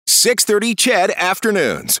6:30 CHED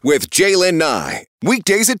Afternoons with Jaylen Nye.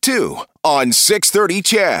 Weekdays at 2 on 6:30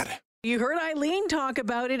 CHED. You heard Eileen talk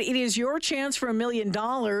about it. It is your chance for $1 million.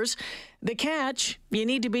 The catch, you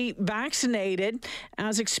need to be vaccinated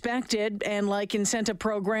as expected, and like incentive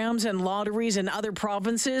programs and lotteries in other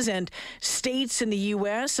provinces and states in the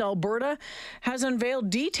U.S., Alberta has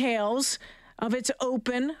unveiled details of its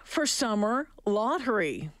Open for Summer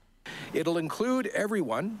lottery. It'll include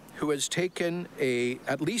everyone who has taken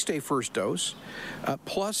at least a first dose,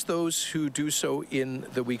 plus those who do so in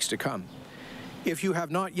the weeks to come. If you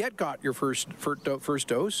have not yet got your first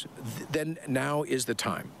dose, then now is the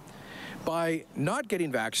time. By not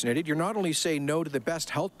getting vaccinated, you're not only saying no to the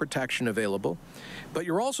best health protection available, but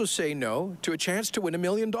you're also saying no to a chance to win $1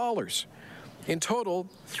 million. In total,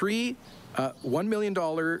 three $1 million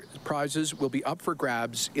prizes will be up for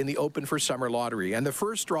grabs in the Open for Summer lottery, and the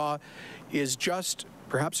first draw is just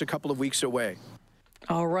perhaps a couple of weeks away.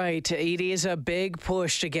 All right. It is a big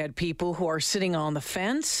push to get people who are sitting on the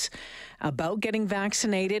fence about getting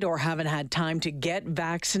vaccinated or haven't had time to get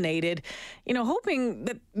vaccinated, hoping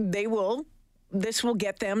that this will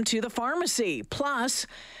get them to the pharmacy. Plus,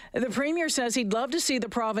 the Premier says he'd love to see the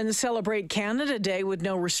province celebrate Canada Day with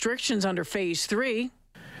no restrictions under Phase 3.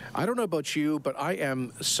 I don't know about you, but I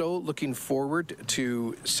am so looking forward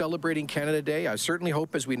to celebrating Canada Day. I certainly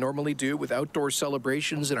hope, as we normally do, with outdoor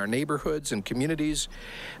celebrations in our neighborhoods and communities,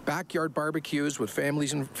 backyard barbecues with family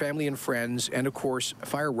and friends, and of course,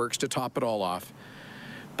 fireworks to top it all off.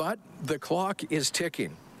 But the clock is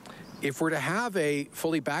ticking. If we're to have a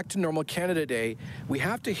fully back to normal Canada Day, we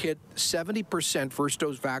have to hit 70% first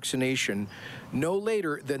dose vaccination no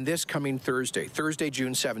later than this coming Thursday,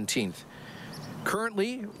 June 17th.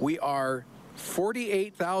 Currently, we are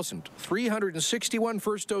 48,361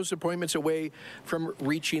 first dose appointments away from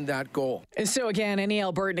reaching that goal. And so again, any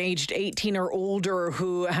Albertan aged 18 or older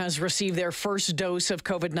who has received their first dose of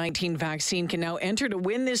COVID-19 vaccine can now enter to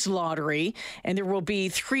win this lottery. And there will be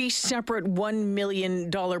 3 separate $1 million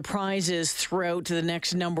prizes throughout the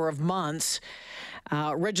next number of months.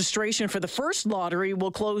 Registration for the first lottery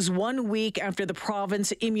will close 1 week after the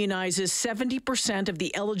province immunizes 70% of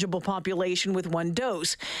the eligible population with 1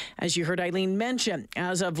 dose. As you heard Eileen mention,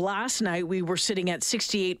 as of last night, we were sitting at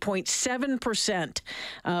 68.7%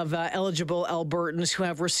 of eligible Albertans who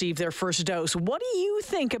have received their first dose. What do you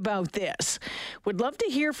think about this? Would love to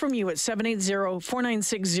hear from you at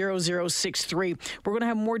 780-496-0063. We're going to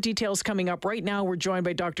have more details coming up. Right now, we're joined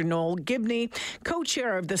by Dr. Noel Gibney,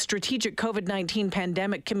 co-chair of the Strategic COVID-19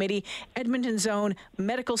 Pandemic Committee, Edmonton Zone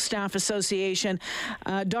Medical Staff Association.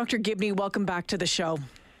 Dr. Gibney, welcome back to the show.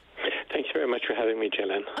 Thank you very much for having me,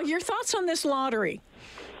 Jillian. Your thoughts on this lottery?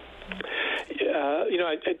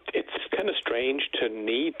 It's kind of strange to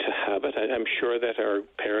need to have it. I'm sure that our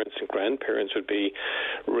parents and grandparents would be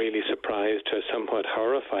really surprised, somewhat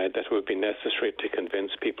horrified that it would be necessary to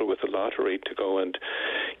convince people with the lottery to go and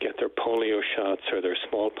get their polio shots or their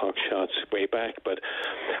smallpox shots way back. But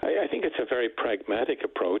I think it's a very pragmatic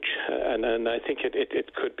approach, and I think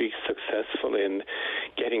it could be successful in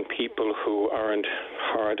getting people who aren't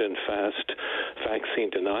hard and fast vaccine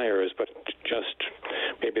deniers, but just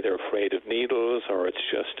maybe they're afraid of needles, or it's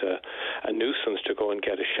just a nuisance to go and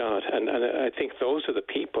get a shot. And I think those are the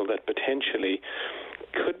people that potentially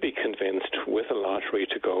could be convinced with a lottery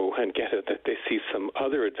to go and get it, that they see some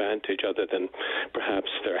other advantage other than perhaps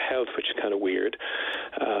their health, which is kind of weird.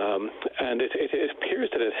 And it appears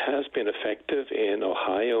that it has been effective in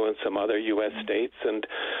Ohio and some other U.S. states, and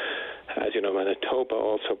as you know, Manitoba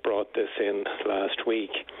also brought this in last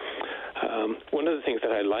week. One of the things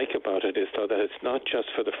that I like about it is, though, that it's not just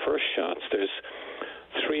for the first shots. There's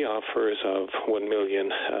 3 offers of $1 million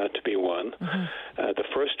to be won. Mm-hmm. The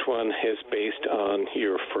first one is based on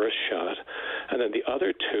your first shot, and then the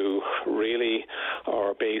other 2 really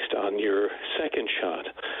are based on your second shot.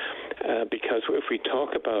 Because if we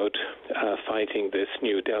talk about fighting this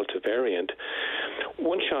new Delta variant,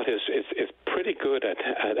 1 shot is pretty good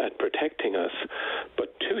at protecting us,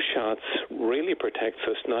 but 2 shots really protects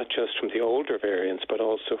us not just from the older variants, but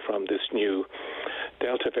also from this new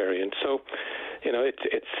Delta variant. So,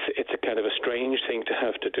 it's a kind of a strange thing to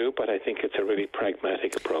have to do, but I think it's a really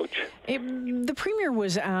pragmatic approach. The Premier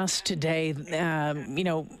was asked today, a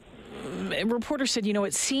reporter said,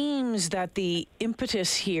 it seems that the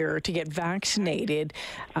impetus here to get vaccinated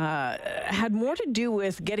had more to do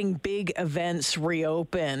with getting big events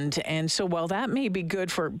reopened. And so while that may be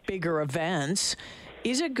good for bigger events,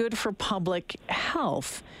 is it good for public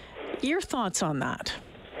health? Your thoughts on that?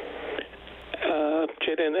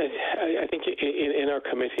 Jayden, I think in our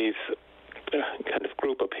committee's kind of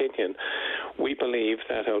group opinion, we believe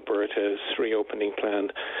that Alberta's reopening plan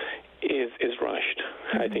is rushed.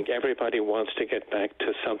 I think everybody wants to get back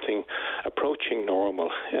to something approaching normal,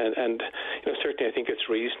 and certainly I think it's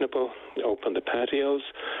reasonable. Open the patios,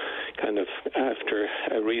 kind of after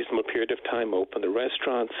a reasonable period of time, open the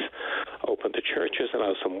restaurants, open the churches,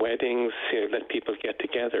 allow some weddings, let people get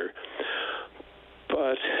together.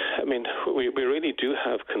 But, I mean, we really do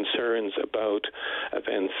have concerns about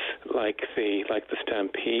events like the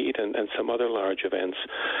Stampede and some other large events.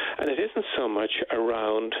 And it isn't so much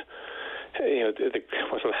around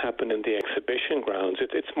what will happen in the exhibition grounds.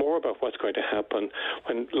 It's more about what's going to happen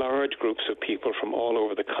when large groups of people from all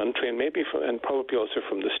over the country, and probably also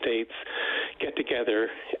from the States, get together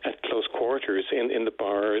at close quarters in the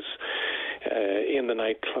bars, in the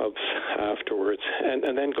nightclubs afterwards,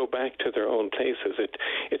 and then go back to their own places.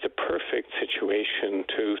 It's a perfect situation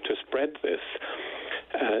to spread this.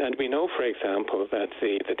 And we know, for example, that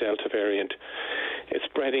the Delta variant is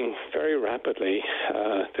spreading very rapidly.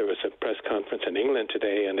 There was a press conference in England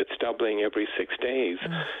today, and it's doubling every 6 days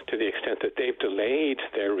to the extent that they've delayed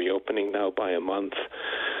their reopening now by a month.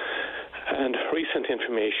 And recent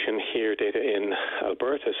information here, data in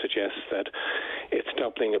Alberta, suggests that it's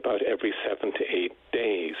doubling about every 7 to 8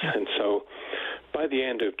 days. And so by the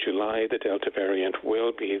end of July, the Delta variant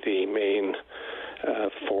will be the main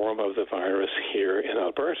form of the virus here in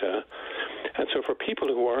Alberta. And so for people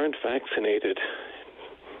who aren't vaccinated,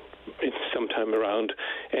 it's sometime around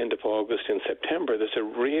end of August and September, there's a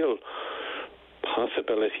real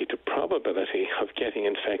possibility to probability of getting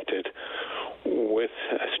infected with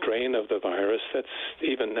a strain of the virus that's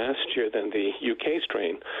even nastier than the UK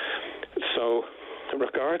strain. So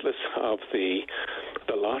regardless of the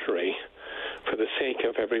lottery, for the sake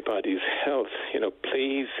of everybody's health,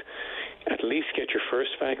 please at least get your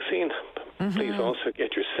first vaccine. Please also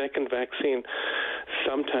get your second vaccine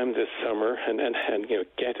sometime this summer, and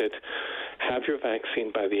get it. Have your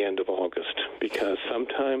vaccine by the end of August, because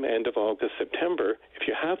sometime end of August, September, if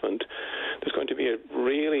you haven't, there's going to be a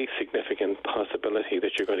really significant possibility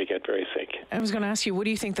that you're going to get very sick. I was going to ask you, what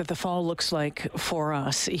do you think that the fall looks like for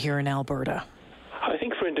us here in Alberta? I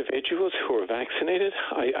think for individuals who are vaccinated,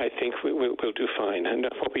 I think we'll do fine. And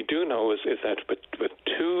what we do know is that with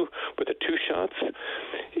the two shots,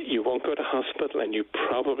 you won't go to hospital and you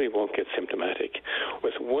probably won't get symptomatic.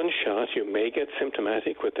 With one shot, you may get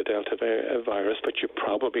symptomatic with the Delta virus, but you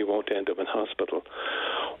probably won't end up in hospital.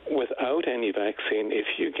 Without any vaccine, if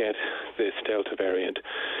you get this Delta variant,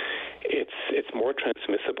 it's more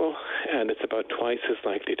transmissible, and it's about twice as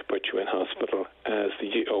likely to put you in hospital as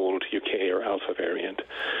the old UK or Alpha variant.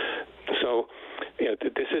 So,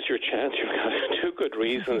 this is your chance. You've got two good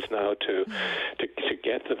reasons now to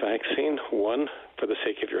get the vaccine. One, for the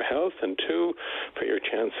sake of your health, and two, for your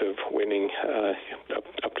chance of winning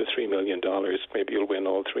up to $3 million. Maybe you'll win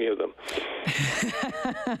all three of them.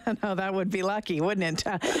 No, that would be lucky, wouldn't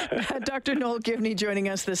it? Dr. Noel Gibney joining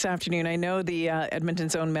us this afternoon. I know the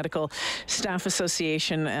Edmonton's own Medical Staff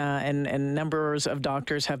Association and numbers of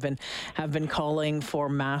doctors have been calling for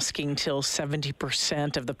masking till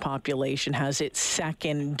 70% of the population has its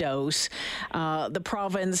second dose. The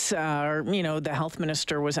province, the health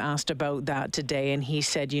minister was asked about that today, and he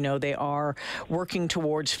said, they are working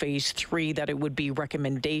towards phase 3, that it would be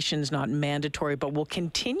recommendations, not mandatory, but will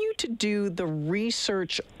continue to do the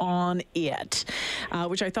research on it,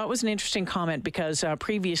 which I thought was an interesting comment, because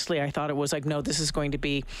previously I thought it was like, no, this is going to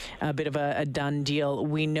be a bit of a done deal.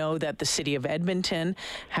 We know that the city of Edmonton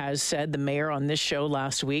has said, the mayor on this show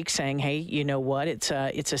last week, saying, hey, you know what, it's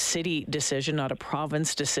a city decision, not a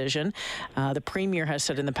province decision. The premier has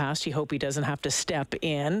said in the past he hoped he doesn't have to step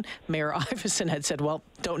in. Mayor Iveson had said, well,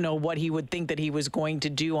 don't know what he would think that he was going to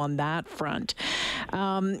do on that front.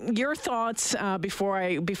 Your thoughts before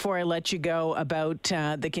I let you go about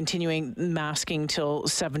the continuing masking till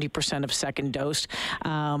 70% of second dose.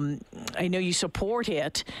 I know you support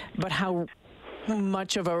it, but how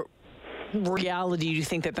much of a reality do you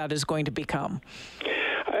think that is going to become?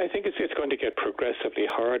 I think it's going to get progressively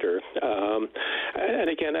harder. And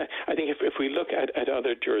again, I think if we look at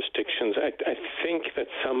other jurisdictions, I think that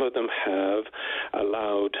some of them have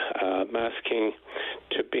allowed masking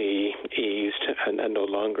to be eased and no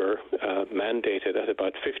longer mandated at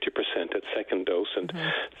about 50% at second dose and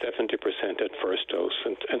 70% at first dose.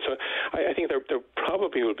 And so I think there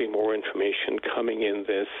probably will be more information coming in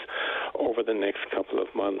this over the next couple of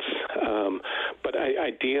months. But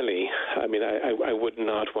ideally, I would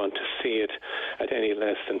not want to see it at any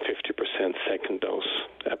less than 50% second dose,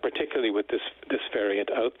 particularly with this variant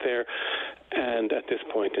out there. And at this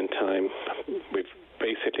point in time, we've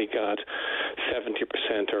basically got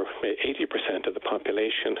 70% or 80% of the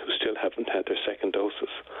population who still haven't had their second doses.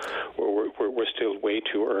 We're still way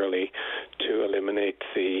too early to eliminate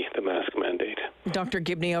the mask mandate. Dr.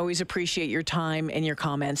 Gibney, always appreciate your time and your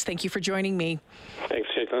comments. Thank you for joining me. Thanks,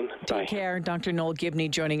 Caitlin. Take care. Dr. Noel Gibney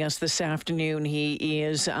joining us this afternoon. He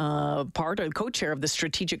is co-chair of the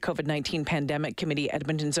Strategic COVID-19 Pandemic Committee,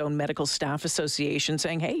 Edmonton's own medical staff association,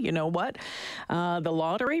 saying, hey, you know what? The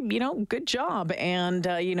lottery, good job. And,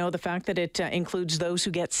 the fact that it includes those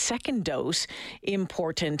who get second dose,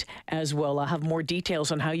 important as well. I'll have more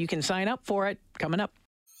details on how you can sign up for it coming up.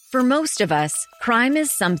 For most of us, crime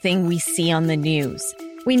is something we see on the news.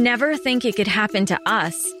 We never think it could happen to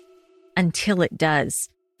us until it does.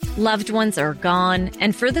 Loved ones are gone,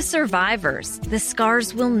 and for the survivors, the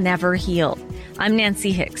scars will never heal. I'm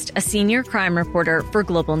Nancy Hixt, a senior crime reporter for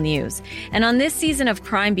Global News. And on this season of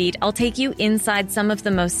Crime Beat, I'll take you inside some of the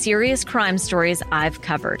most serious crime stories I've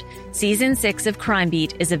covered. Season 6 of Crime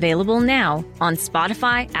Beat is available now on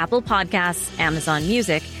Spotify, Apple Podcasts, Amazon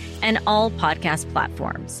Music, and all podcast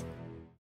platforms.